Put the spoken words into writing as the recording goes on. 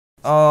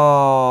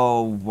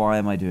Oh, why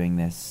am I doing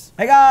this?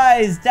 Hey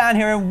guys, Dan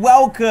here and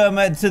welcome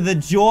to the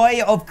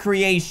Joy of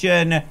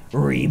Creation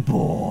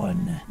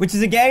Reborn, which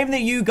is a game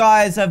that you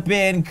guys have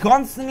been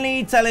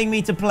constantly telling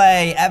me to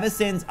play ever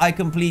since I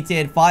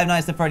completed Five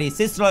Nights at Freddy's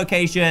sister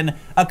location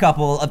a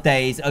couple of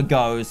days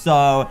ago.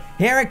 So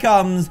here it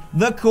comes,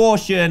 the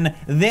caution.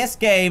 This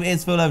game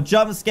is full of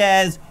jump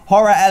scares,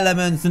 horror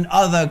elements, and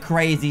other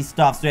crazy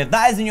stuff. So if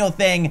that isn't your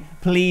thing,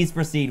 please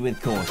proceed with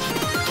caution.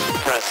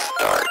 Press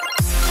start.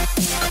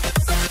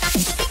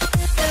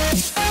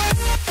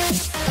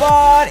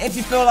 But if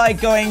you feel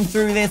like going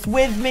through this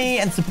with me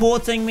and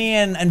supporting me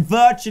and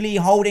virtually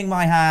holding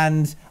my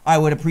hand, I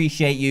would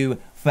appreciate you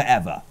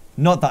forever.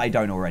 Not that I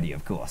don't already,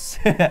 of course.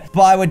 But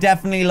I would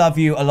definitely love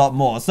you a lot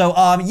more. So,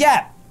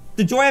 yeah.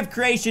 The Joy of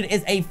Creation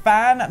is a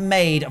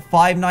fan-made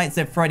Five Nights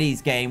at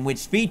Freddy's game,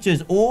 which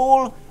features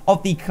all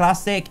of the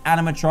classic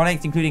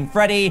animatronics, including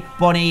Freddy,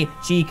 Bonnie,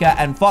 Chica,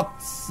 and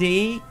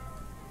Foxy.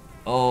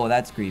 Oh,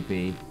 that's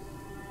creepy.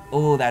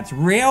 Oh, that's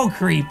real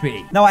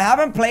creepy. Now, I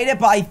haven't played it,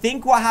 but I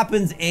think what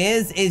happens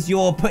is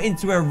you're put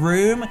into a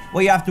room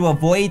where you have to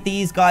avoid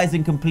these guys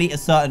and complete a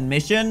certain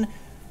mission.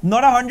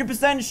 Not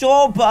 100%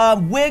 sure,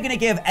 but we're going to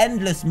give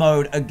Endless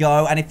Mode a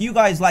go. And if you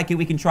guys like it,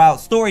 we can try out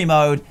Story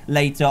Mode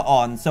later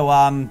on. So,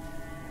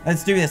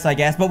 let's do this, I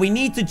guess. But we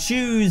need to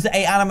choose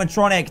a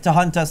animatronic to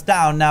hunt us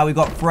down. Now, we've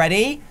got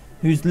Freddy,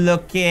 who's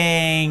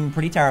looking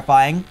pretty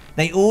terrifying.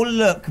 They all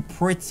look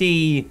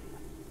pretty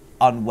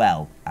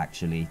unwell,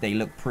 actually. They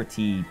look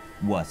pretty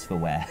worse for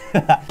wear.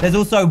 There's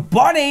also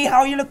Bonnie.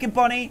 How are you looking,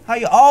 Bonnie? How are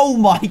you? Oh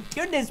my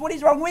goodness, what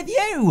is wrong with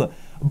you?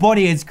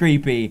 Bonnie is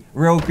creepy,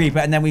 real creepy.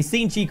 And then we've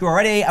seen Chica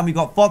already, and we've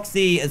got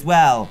Foxy as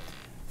well.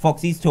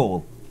 Foxy's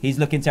tall. He's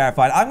looking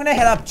terrified. I'm gonna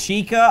hit up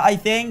Chica, I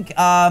think.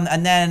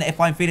 And then if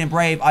I'm feeling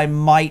brave, I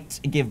might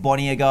give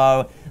Bonnie a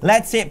go.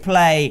 Let's hit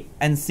play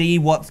and see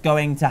what's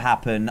going to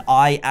happen.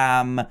 I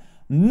am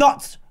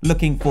not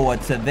looking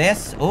forward to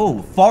this.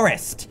 Oh,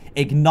 Forest.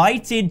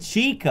 Ignited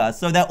Chica.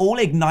 So they're all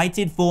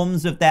ignited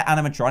forms of their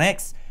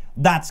animatronics.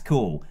 That's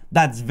cool.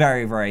 That's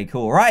very, very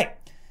cool. Right.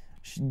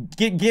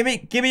 Give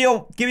me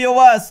your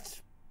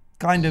worst.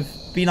 Kind of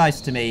be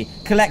nice to me.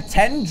 Collect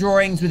 10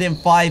 drawings within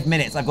 5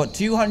 minutes. I've got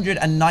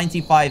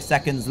 295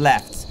 seconds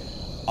left.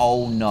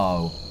 Oh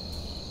no.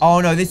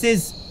 Oh no, this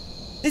is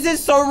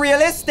so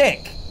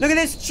realistic. Look at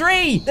this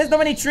tree. There's not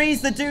many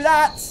trees that do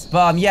that.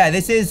 But yeah,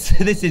 this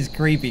is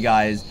creepy,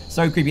 guys.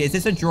 So creepy. Is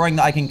this a drawing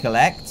that I can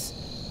collect?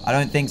 I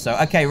don't think so.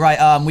 Okay,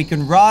 right. We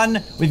can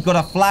run. We've got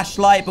a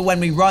flashlight, but when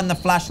we run, the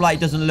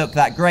flashlight doesn't look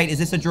that great. Is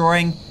this a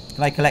drawing?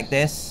 Can I collect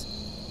this?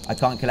 I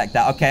can't collect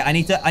that. Okay, I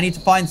need to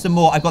find some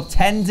more. I've got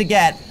 10 to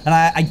get, and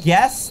I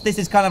guess this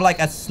is kind of like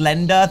a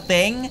Slender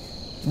thing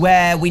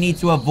where we need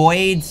to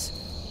avoid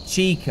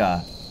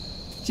Chica.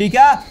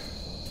 Chica,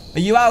 are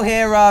you out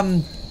here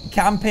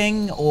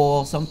camping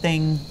or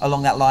something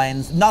along that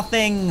lines?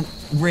 Nothing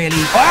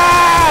really.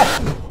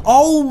 Ah!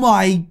 Oh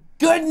my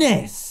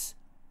goodness.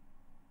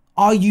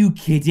 Are you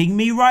kidding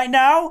me right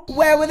now?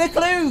 Where were the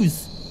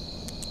clues?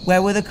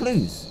 Where were the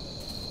clues?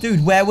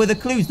 Dude, where were the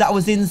clues? That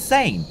was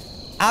insane.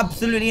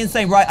 Absolutely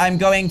insane. Right, I'm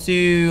going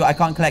to... I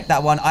can't collect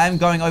that one. I'm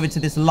going over to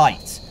this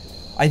light.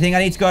 I think I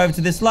need to go over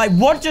to this light.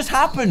 What just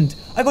happened?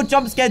 I got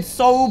jump scared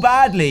so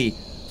badly.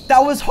 That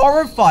was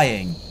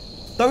horrifying.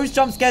 Those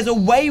jump scares are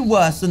way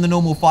worse than the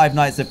normal Five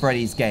Nights at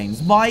Freddy's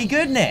games. My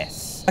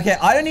goodness. Okay,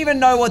 I don't even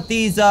know what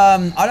these...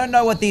 I don't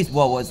know what these...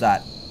 Whoa, what was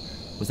that?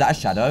 Was that a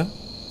shadow?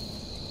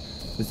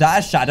 Was that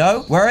a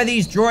shadow? Where are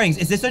these drawings?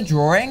 Is this a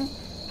drawing?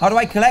 How do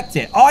I collect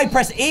it? Oh, I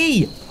press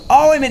E.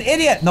 Oh, I'm an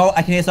idiot. No,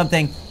 I can hear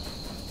something.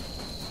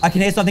 I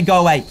can hear something. Go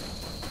away.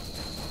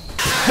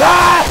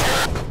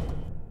 Ah!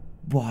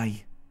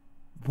 Why?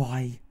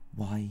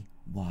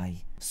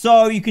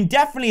 So you can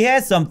definitely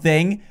hear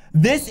something.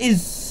 This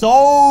is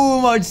so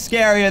much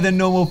scarier than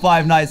normal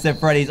Five Nights at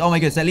Freddy's. Oh my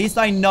goodness. At least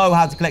I know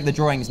how to collect the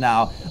drawings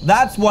now.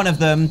 That's one of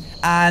them.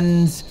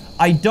 And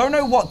I don't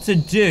know what to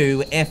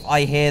do if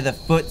I hear the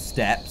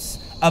footsteps.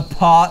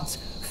 Apart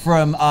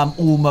from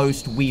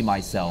almost wee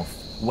myself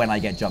when I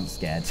get jump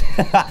scared.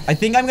 I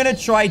think I'm gonna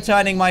try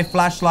turning my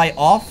flashlight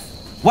off.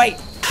 Wait.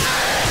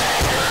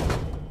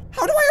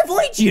 How do I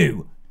avoid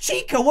you?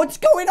 Chica, what's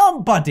going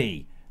on,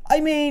 buddy? I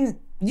mean,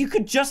 you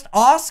could just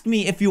ask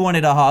me if you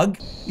wanted a hug.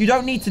 You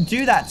don't need to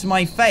do that to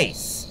my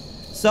face.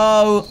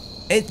 So,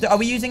 are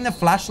we using the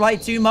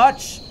flashlight too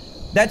much?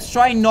 Let's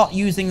try not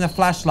using the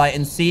flashlight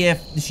and see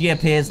if she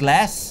appears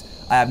less.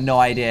 I have no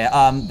idea.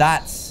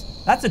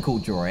 That's a cool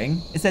drawing.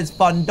 It says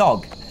fun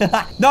dog.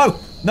 No.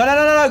 Go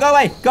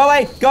away.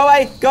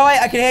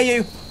 I can hear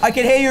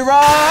you.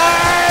 Run.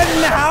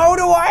 How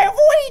do I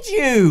avoid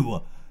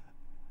you?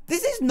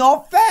 This is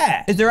not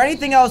fair. Is there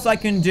anything else I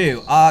can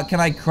do? Can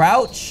I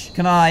crouch?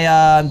 Can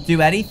I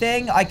do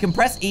anything? I can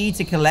press E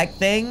to collect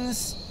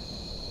things.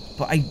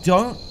 But I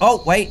don't...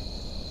 Oh, wait.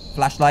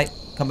 Flashlight.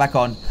 Come back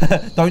on.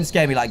 Don't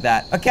scare me like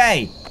that.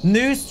 Okay.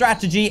 New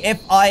strategy.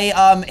 If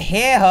I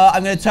hear her,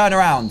 I'm going to turn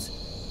around.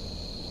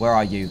 Where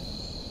are you?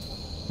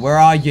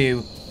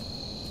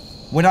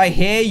 When I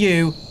hear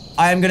you,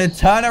 I am going to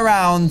turn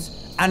around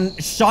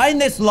and shine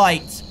this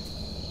light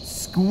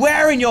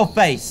square in your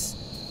face.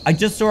 I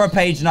just saw a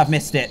page and I've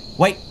missed it.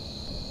 Wait.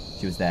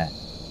 She was there.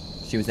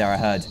 She was there, I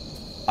heard.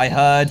 I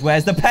heard.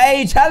 Where's the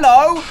page?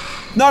 Hello?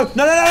 No, no,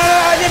 no, no, no,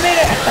 no, I didn't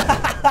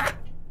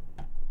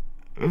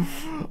mean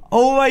it.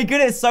 Oh my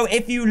goodness. So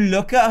if you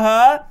look at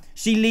her,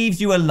 she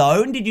leaves you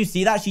alone. Did you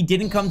see that? She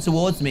didn't come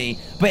towards me.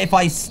 But if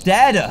I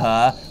stared at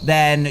her,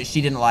 then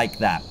she didn't like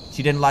that.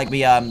 She didn't like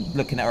me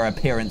looking at her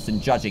appearance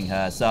and judging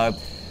her. So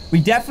we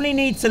definitely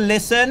need to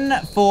listen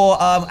for...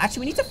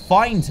 actually, we need to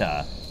find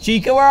her.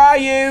 Chica, where are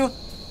you?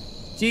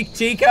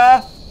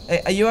 Chica?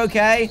 Are you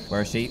okay?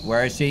 Where is she?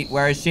 Where is she?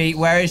 Where is she?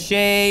 Where is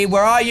she?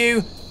 Where are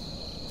you?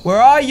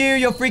 Where are you?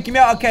 You're freaking me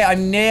out. Okay,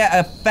 I'm near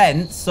a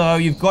fence, so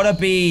you've got to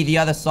be the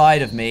other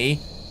side of me.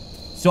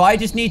 So I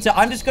just need to...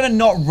 I'm just going to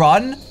not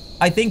run.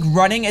 I think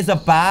running is a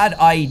bad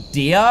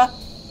idea.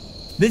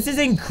 This is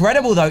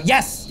incredible, though.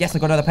 Yes! Yes, I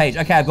got another page.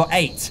 Okay, I've got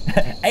 8.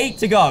 8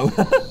 to go.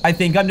 I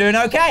think I'm doing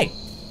okay.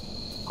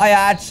 I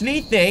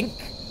actually think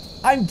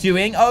I'm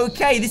doing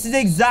okay. This is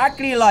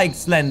exactly like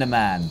Slender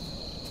Man.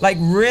 Like,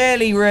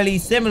 really, really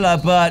similar,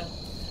 but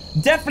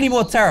definitely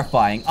more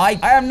terrifying. I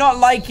am not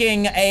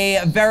liking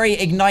a very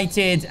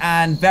ignited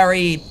and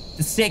very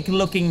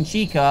sick-looking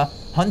Chica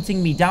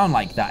hunting me down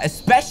like that,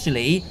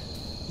 especially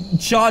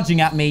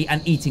charging at me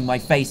and eating my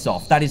face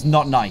off. That is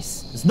not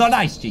nice. It's not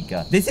nice,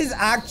 Chica. This is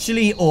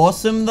actually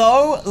awesome,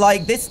 though.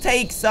 Like, this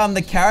takes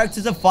the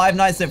characters of Five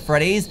Nights at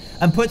Freddy's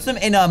and puts them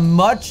in a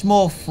much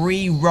more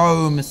free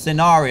roam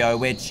scenario,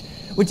 which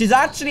is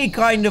actually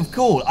kind of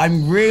cool.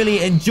 I'm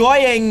really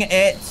enjoying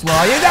it. Where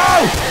are you?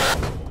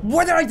 No!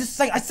 What did I just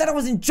say? I said I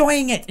was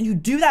enjoying it, and you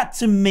do that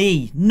to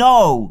me.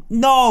 No.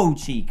 No,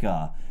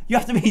 Chica. You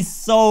have to be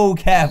so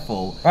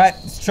careful. All right,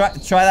 let's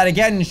try that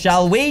again,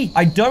 shall we?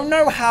 I don't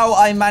know how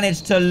I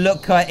managed to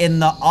look her in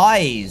the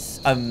eyes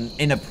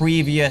in a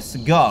previous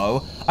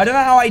go. I don't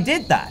know how I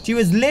did that. She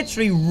was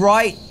literally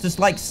right, just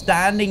like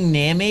standing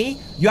near me.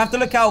 You have to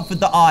look out for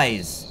the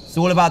eyes. It's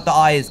all about the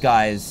eyes,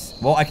 guys.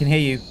 Well, I can hear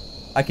you.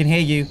 I can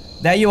hear you.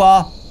 There you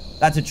are.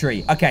 That's a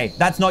tree. Okay,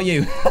 that's not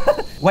you.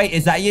 Wait,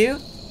 is that you?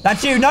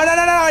 That's you. No, no,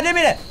 no, no, I didn't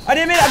mean it. I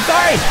didn't mean it. I'm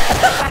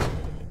sorry.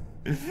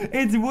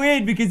 It's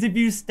weird because if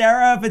you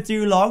stare at her for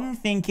too long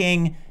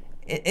thinking,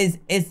 is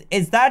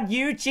that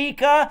you,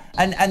 Chica?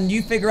 And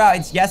you figure out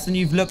it's yes and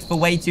you've looked for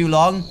way too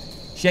long,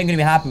 she ain't gonna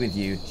be happy with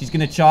you. She's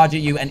gonna charge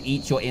at you and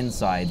eat your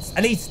insides.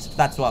 At least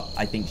that's what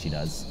I think she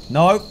does.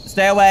 No,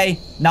 stay away.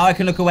 Now I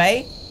can look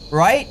away,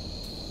 right?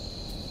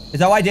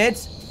 Is that what I did?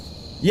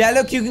 Yeah,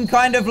 look, you can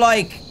kind of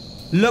like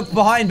look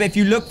behind, but if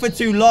you look for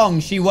too long,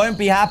 she won't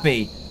be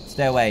happy.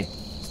 Stay away.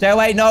 Stay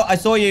away. No, I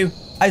saw you.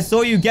 I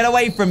saw you. Get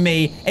away from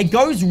me. It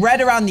goes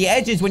red around the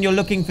edges when you're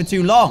looking for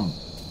too long.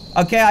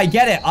 Okay, I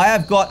get it. I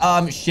have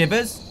got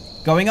shivers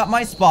going up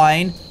my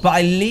spine, but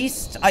at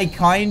least I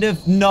kind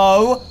of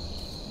know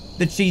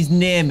that she's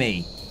near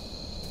me.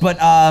 But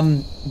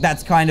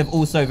that's kind of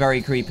also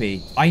very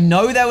creepy. I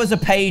know there was a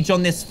page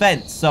on this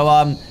fence, so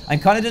I'm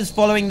kind of just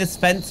following this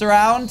fence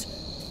around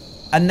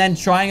and then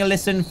trying to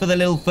listen for the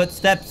little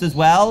footsteps as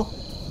well.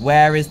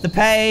 Where is the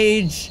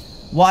page?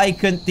 Why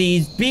couldn't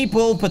these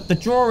people put the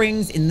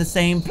drawings in the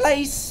same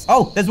place?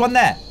 Oh, there's one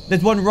there.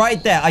 There's one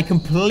right there. I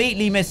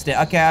completely missed it.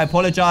 Okay, I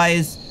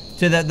apologize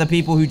to the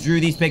people who drew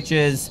these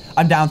pictures.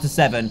 I'm down to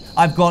 7.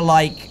 I've got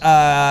like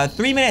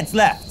 3 minutes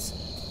left.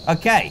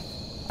 Okay,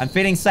 I'm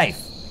feeling safe.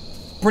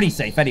 Pretty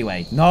safe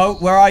anyway. No,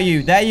 where are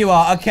you? There you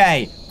are.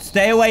 Okay,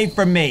 stay away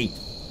from me.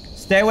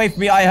 Stay away from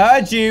me. I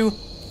heard you.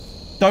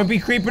 Don't be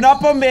creeping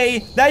up on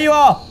me. There you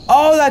are.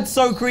 Oh, that's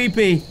so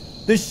creepy.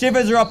 The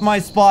shivers are up my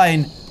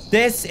spine.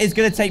 This is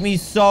going to take me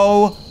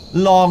so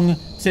long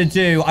to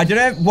do. I don't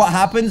know what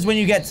happens when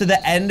you get to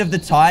the end of the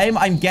time.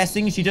 I'm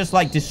guessing she just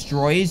like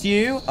destroys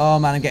you. Oh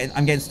man,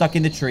 I'm getting stuck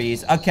in the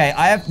trees. Okay,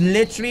 I have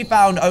literally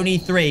found only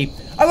 3.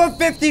 I've got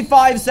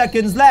 55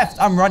 seconds left.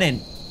 I'm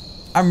running.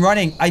 I'm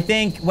running. I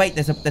think, wait,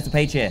 there's a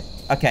page here.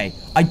 Okay.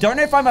 I don't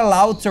know if I'm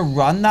allowed to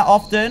run that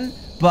often,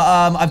 but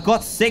I've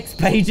got 6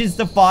 pages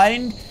to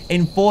find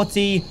in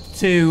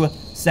 42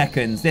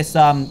 seconds. This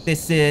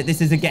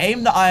is a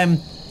game that I'm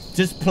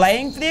just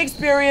playing for the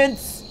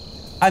experience.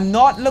 I'm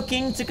not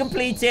looking to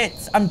complete it.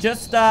 I'm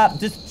just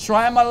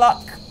trying my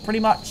luck, pretty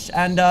much.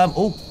 And,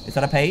 oh, is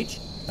that a page?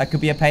 That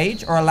could be a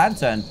page or a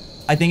lantern.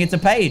 I think it's a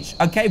page.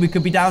 Okay, we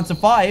could be down to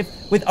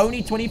 5 with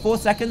only 24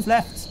 seconds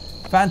left.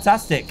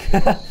 Fantastic.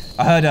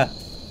 I heard her.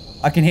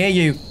 I can hear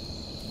you.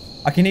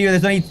 I can hear you.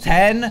 There's only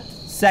 10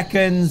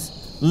 seconds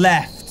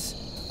left.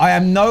 I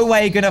am no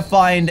way gonna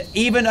find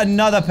even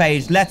another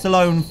page, let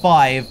alone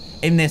 5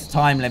 in this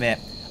time limit.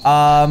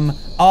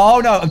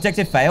 Oh no,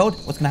 objective failed.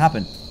 What's gonna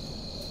happen?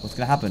 What's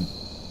gonna happen?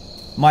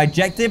 My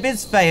objective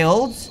is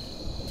failed,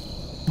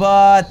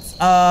 but,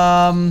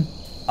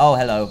 oh,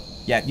 hello.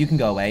 Yeah, you can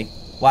go away.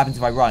 What happens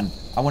if I run?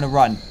 I want to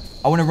run.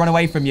 I want to run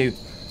away from you.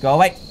 Go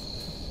away.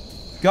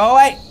 Go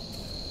away.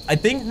 I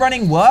think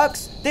running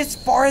works. This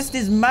forest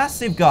is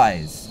massive,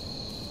 guys.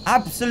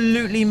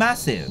 Absolutely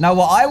massive. Now,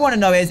 what I want to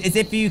know is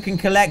if you can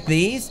collect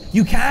these.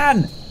 You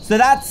can. So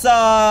that's,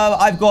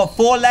 I've got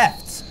 4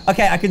 left.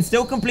 Okay, I can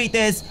still complete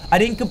this. I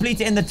didn't complete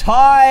it in the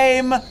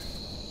time,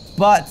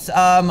 but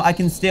I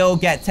can still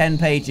get 10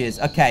 pages.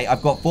 Okay,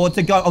 I've got 4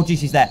 to go. Oh, geez,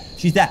 she's there.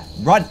 She's there.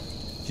 Run.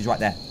 She's right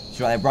there.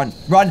 She's right there. Run,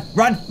 run,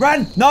 run,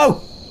 run.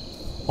 No.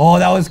 Oh,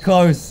 that was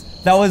close.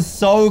 That was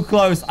so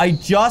close. I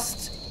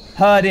just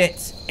heard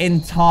it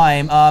in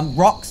time.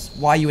 Rocks,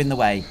 why are you in the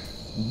way?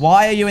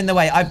 Why are you in the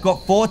way? I've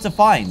got 4 to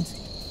find.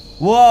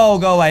 Whoa,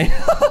 go away.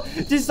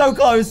 She's so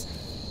close.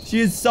 She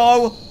is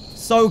so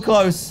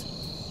close.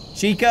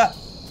 Chica,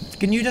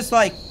 can you just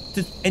like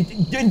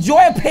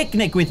enjoy a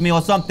picnic with me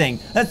or something?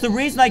 That's the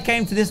reason I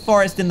came to this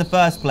forest in the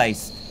first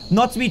place.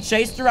 Not to be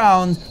chased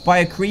around by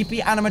a creepy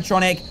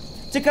animatronic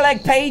to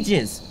collect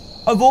pages.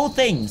 Of all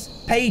things,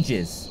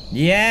 pages.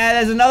 Yeah,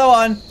 there's another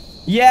one.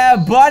 Yeah,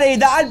 buddy,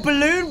 that had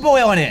Balloon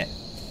Boy on it.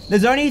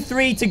 There's only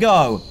 3 to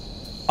go.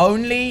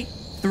 Only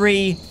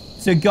 3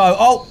 to go.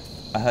 Oh,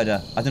 I heard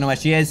her. I don't know where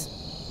she is.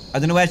 I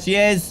don't know where she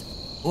is.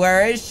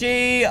 Where is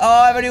she? Oh,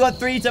 I've only got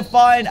 3 to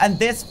find. And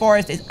this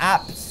forest is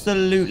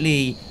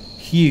absolutely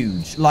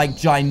huge. Like,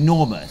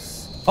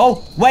 ginormous.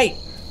 Oh, wait.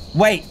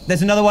 Wait,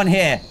 there's another one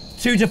here.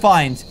 2 to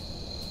find.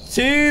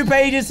 2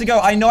 pages to go.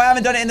 I know I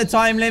haven't done it in the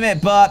time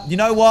limit, but you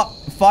know what?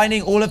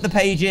 Finding all of the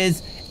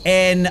pages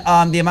in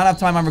the amount of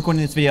time I'm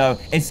recording this video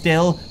is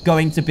still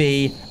going to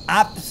be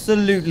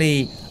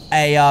absolutely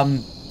a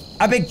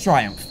big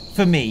triumph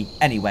for me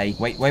anyway.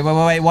 Wait.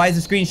 Why is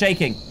the screen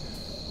shaking?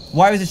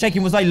 Why was it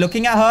shaking? Was I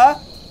looking at her?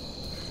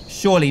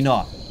 Surely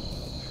not.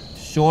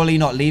 Surely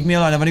not. Leave me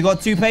alone. I've only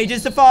got 2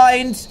 pages to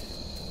find.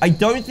 I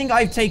don't think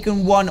I've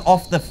taken one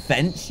off the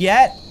fence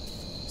yet.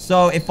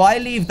 So if I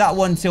leave that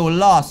one till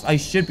last, I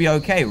should be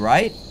okay,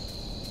 right?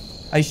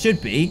 I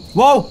should be.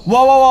 Whoa,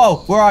 whoa, whoa,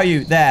 whoa. Where are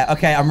you? There.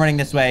 Okay, I'm running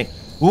this way.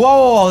 Whoa,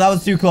 whoa, whoa. That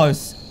was too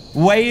close.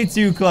 Way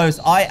too close.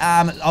 I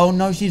am... Oh,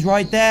 no, she's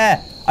right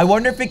there. I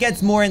wonder if it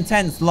gets more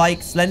intense like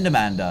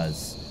Slenderman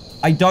does.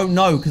 I don't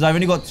know, because I've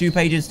only got 2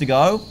 pages to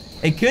go.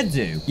 It could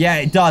do. Yeah,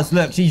 it does.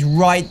 Look, she's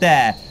right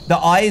there. The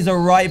eyes are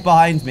right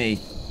behind me.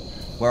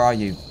 Where are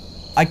you?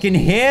 I can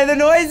hear the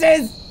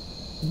noises.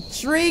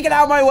 Tree, get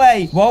out of my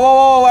way. Whoa, whoa,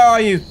 whoa. Where are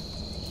you?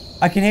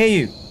 I can hear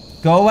you.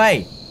 Go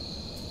away.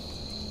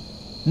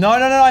 No, no,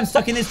 no, no. I'm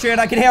stuck in this tree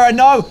and I can hear her.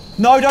 No,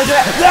 no, don't do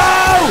it.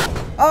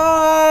 No!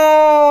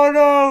 Oh,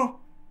 no.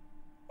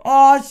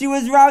 Oh, she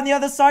was around the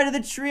other side of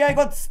the tree. I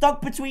got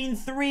stuck between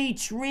 3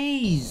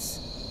 trees.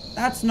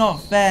 That's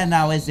not fair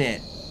now, is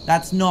it?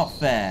 That's not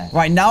fair.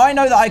 Right, now I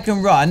know that I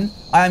can run.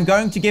 I am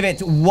going to give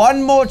it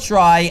one more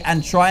try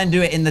and try and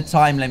do it in the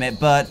time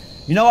limit. But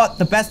you know what?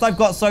 The best I've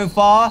got so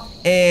far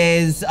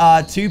is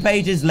 2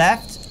 pages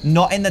left,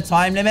 not in the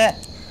time limit.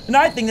 And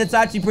I think that's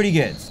actually pretty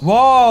good.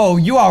 Whoa,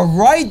 you are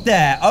right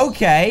there.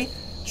 Okay.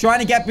 Trying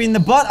to get me in the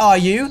butt, are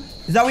you?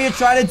 Is that what you're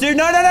trying to do?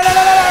 No, no, no, no,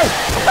 no,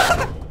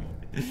 no, no!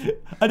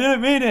 I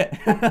didn't mean it.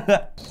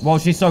 Whoa,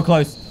 she's so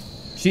close.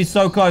 She's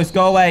so close.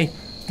 Go away.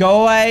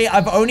 Go away.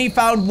 I've only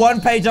found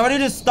 1 page. I've only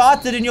just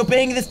started and you're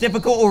being this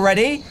difficult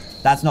already?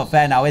 That's not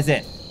fair now, is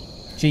it?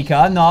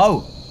 Chica,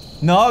 no.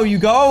 No, you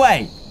go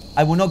away.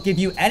 I will not give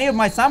you any of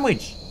my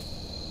sandwich.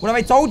 What have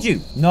I told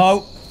you?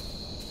 No.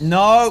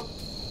 No.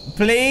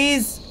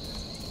 Please.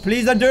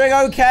 Please, I'm doing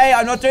okay.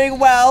 I'm not doing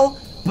well.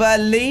 But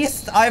at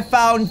least I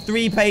found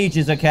 3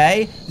 pages,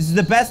 okay? This is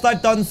the best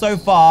I've done so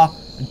far.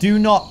 Do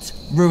not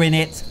ruin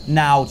it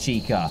now,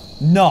 Chica.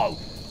 No.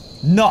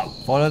 No.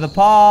 Follow the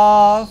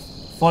path.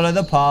 Follow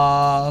the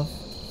path.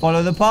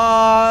 Follow the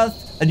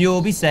path. And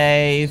you'll be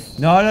safe.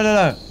 No, no, no,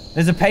 no.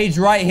 There's a page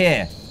right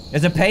here.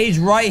 There's a page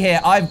right here.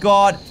 I've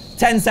got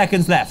 10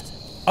 seconds left.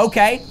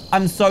 Okay.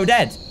 I'm so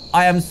dead.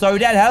 I am so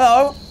dead.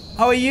 Hello.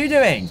 How are you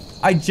doing?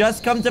 I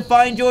just come to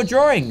find your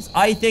drawings.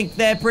 I think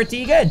they're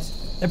pretty good.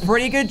 They're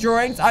pretty good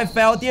drawings. I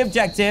failed the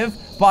objective,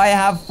 but I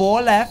have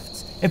 4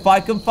 left. If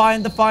I can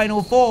find the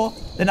final 4,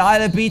 then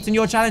I'll have beaten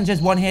your challenge.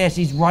 There's one here.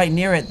 She's right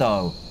near it,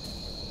 though.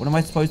 What am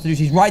I supposed to do?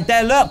 She's right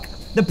there. Look.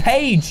 The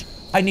page.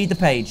 I need the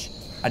page.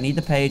 I need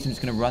the page. I'm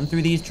just going to run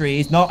through these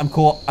trees. No, I'm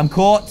caught. I'm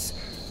caught.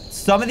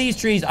 Some of these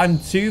trees, I'm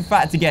too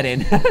fat to get in.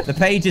 The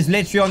page is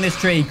literally on this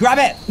tree. Grab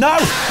it. No.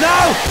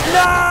 No.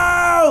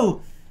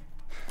 No.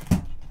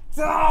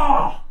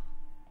 Oh.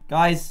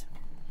 Guys,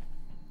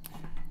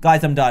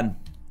 I'm done.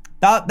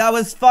 That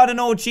was fun and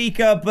all,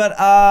 Chica, but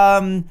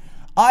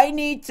I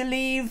need to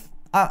leave.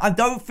 I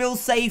don't feel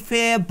safe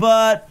here,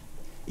 but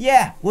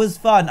yeah, was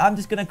fun. I'm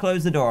just gonna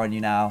close the door on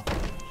you now.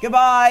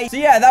 Goodbye. So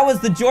yeah, that was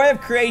the Joy of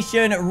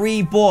Creation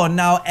Reborn.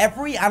 Now,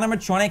 every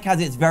animatronic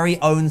has its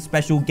very own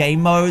special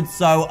game mode.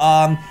 So,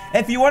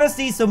 if you want to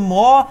see some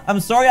more, I'm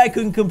sorry I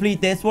couldn't complete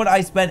this one.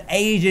 I spent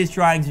ages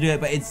trying to do it,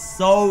 but it's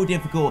so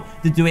difficult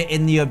to do it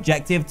in the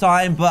objective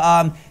time. But,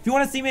 if you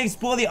want to see me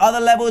explore the other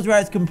levels where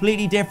it's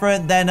completely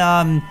different, then,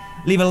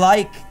 leave a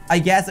like, I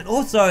guess, and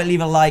also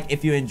leave a like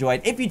if you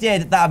enjoyed. If you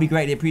did, that would be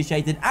greatly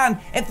appreciated. And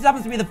if this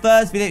happens to be the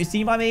first video you've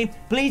seen by me,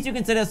 please do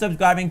consider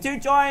subscribing to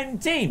join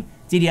Team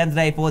TDM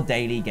today for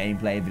daily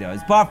gameplay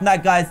videos. Apart from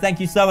that, guys, thank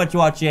you so much for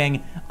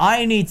watching.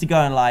 I need to go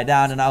and lie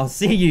down, and I'll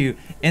see you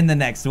in the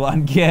next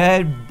one.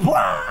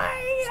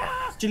 Goodbye!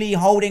 Actually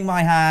holding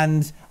my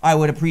hand, I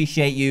would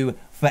appreciate you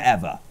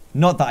forever.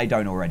 Not that I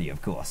don't already,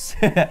 of course.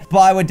 But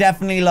I would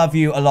definitely love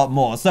you a lot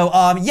more. So,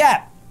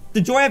 yeah. The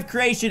Joy of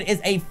Creation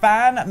is a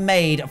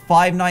fan-made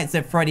Five Nights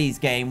at Freddy's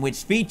game,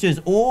 which features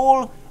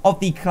all of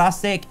the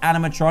classic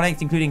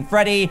animatronics, including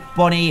Freddy,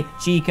 Bonnie,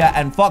 Chica,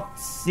 and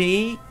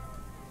Foxy.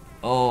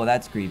 Oh,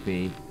 that's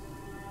creepy.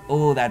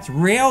 Oh, that's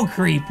real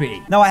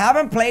creepy. Now, I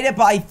haven't played it,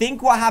 but I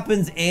think what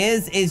happens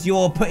is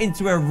you're put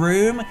into a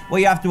room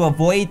where you have to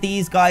avoid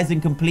these guys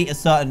and complete a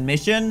certain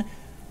mission.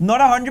 Not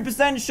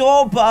 100%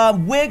 sure, but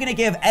we're going to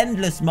give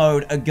Endless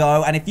Mode a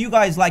go. And if you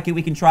guys like it,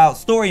 we can try out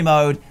Story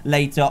Mode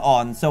later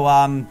on. So,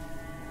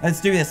 let's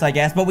do this, I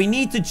guess. But we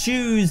need to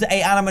choose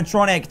a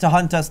animatronic to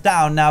hunt us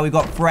down. Now, we've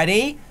got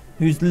Freddy,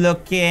 who's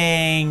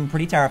looking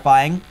pretty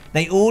terrifying.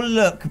 They all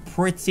look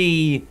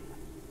pretty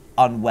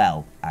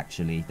unwell,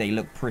 actually. They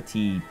look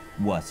pretty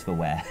worse for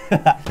wear.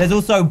 There's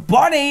also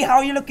Bonnie. How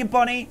are you looking,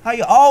 Bonnie? How are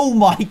you? Oh,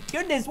 my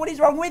goodness. What is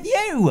wrong with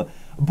you?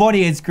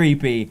 Bonnie is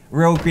creepy.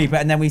 Real creepy.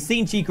 And then we've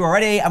seen Chica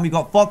already, and we've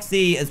got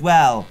Foxy as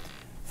well.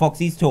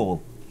 Foxy's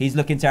tall. He's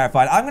looking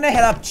terrified. I'm going to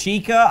hit up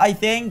Chica, I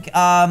think.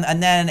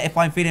 And then if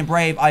I'm feeling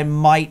brave, I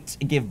might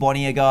give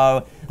Bonnie a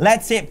go.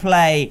 Let's hit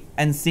play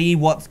and see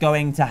what's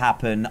going to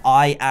happen.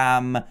 I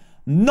am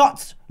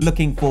not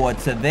looking forward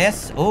to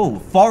this. Oh,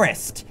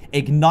 Forest.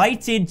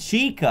 Ignited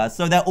Chica.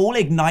 So they're all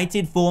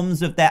ignited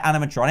forms of their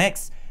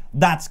animatronics.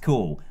 That's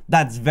cool.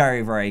 That's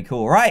very, very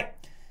cool. Right.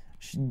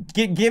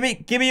 Give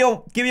me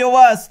your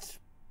worst.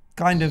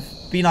 Kind of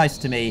be nice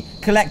to me.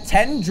 Collect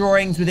 10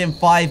 drawings within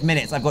 5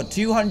 minutes. I've got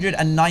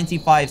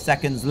 295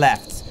 seconds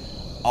left.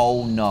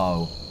 Oh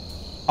no.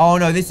 Oh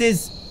no, this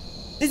is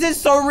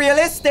so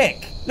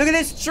realistic. Look at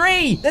this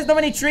tree. There's not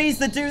many trees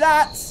that do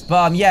that.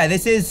 But yeah,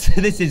 this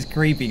is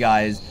creepy,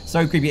 guys.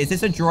 So creepy. Is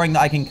this a drawing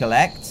that I can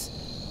collect?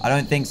 I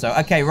don't think so.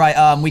 Okay,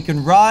 right. We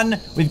can run.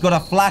 We've got a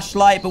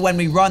flashlight, but when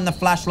we run, the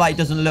flashlight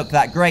doesn't look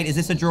that great. Is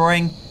this a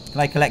drawing?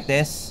 Can I collect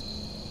this?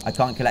 I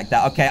can't collect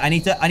that. Okay, I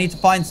need to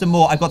find some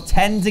more. I've got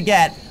 10 to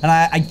get, and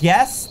I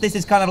guess this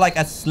is kind of like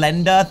a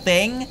Slender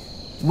thing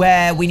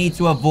where we need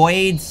to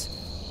avoid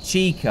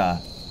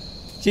Chica.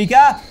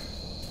 Chica,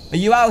 are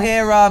you out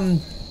here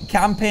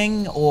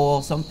camping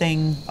or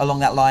something along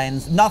that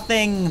lines?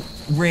 Nothing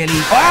really.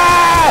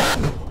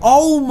 Ah!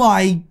 Oh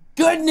my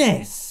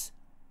goodness!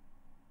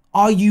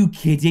 Are you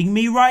kidding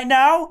me right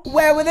now?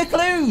 Where were the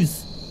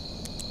clues?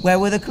 Where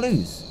were the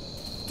clues?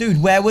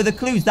 Dude, where were the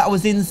clues? That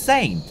was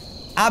insane.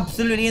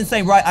 Absolutely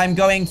insane. Right, I'm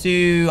going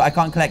to... I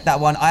can't collect that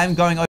one. I am going over